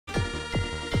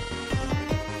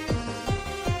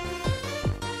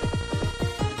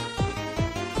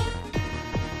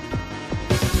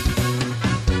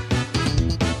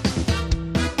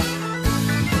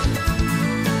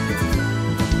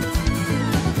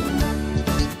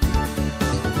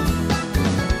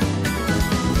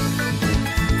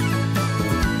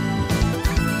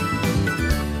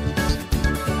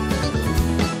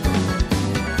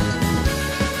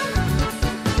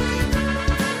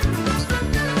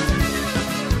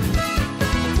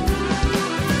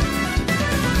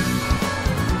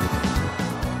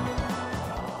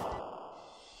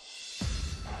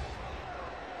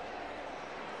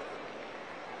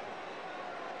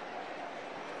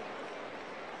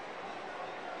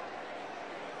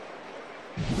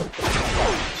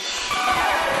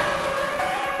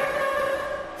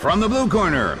From the blue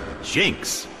corner,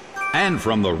 Jynx. And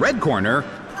from the red corner,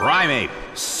 Primeape.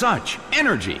 Such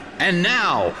energy. And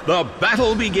now, the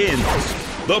battle begins.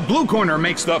 The blue corner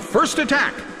makes the first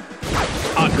attack.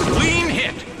 A clean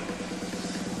hit.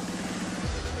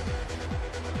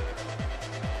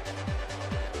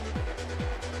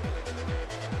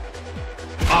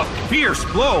 A fierce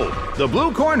blow. The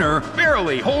blue corner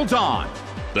barely holds on.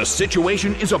 The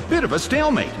situation is a bit of a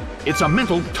stalemate. It's a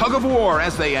mental tug of war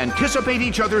as they anticipate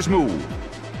each other's move.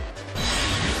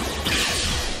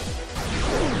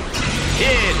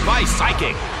 Hit by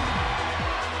Psychic.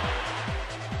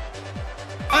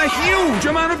 A huge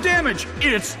amount of damage.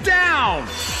 It's down.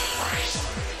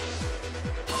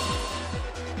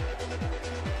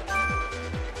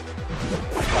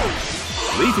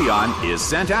 Leafeon is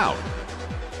sent out.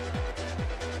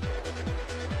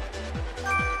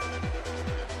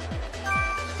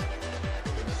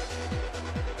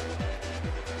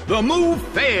 The move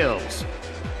fails.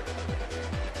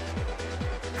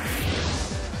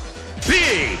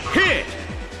 Big hit.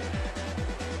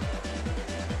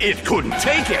 It couldn't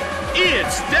take it.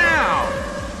 It's down.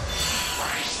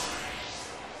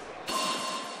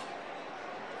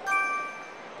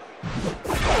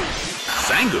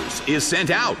 Zangoose is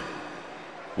sent out.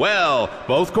 Well,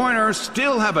 both corners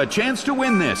still have a chance to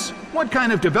win this. What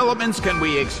kind of developments can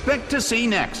we expect to see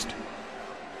next?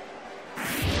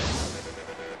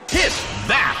 Hit!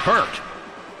 That hurt!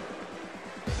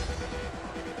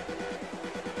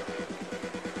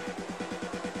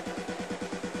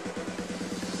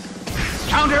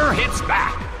 Counter hits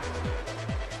back.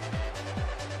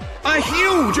 A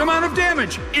huge amount of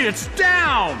damage. It's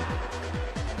down.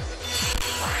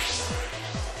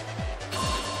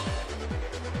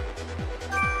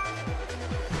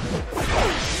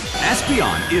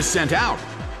 Espeon is sent out.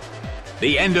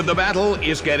 The end of the battle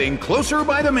is getting closer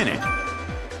by the minute.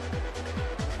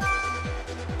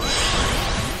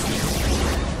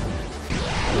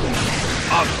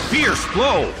 A fierce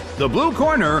blow. The blue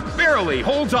corner barely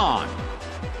holds on.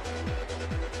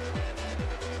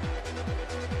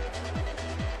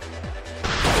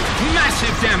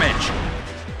 Massive damage.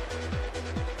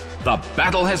 The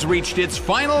battle has reached its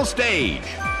final stage.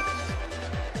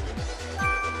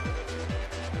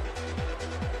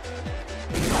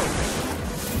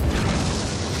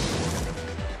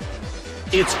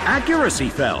 Its accuracy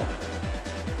fell.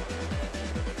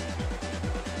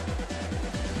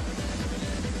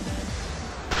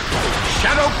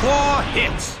 Shadow Claw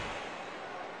hits.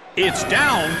 It's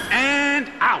down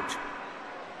and out.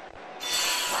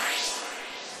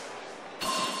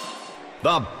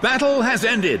 The battle has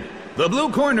ended. The blue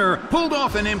corner pulled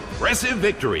off an impressive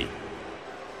victory.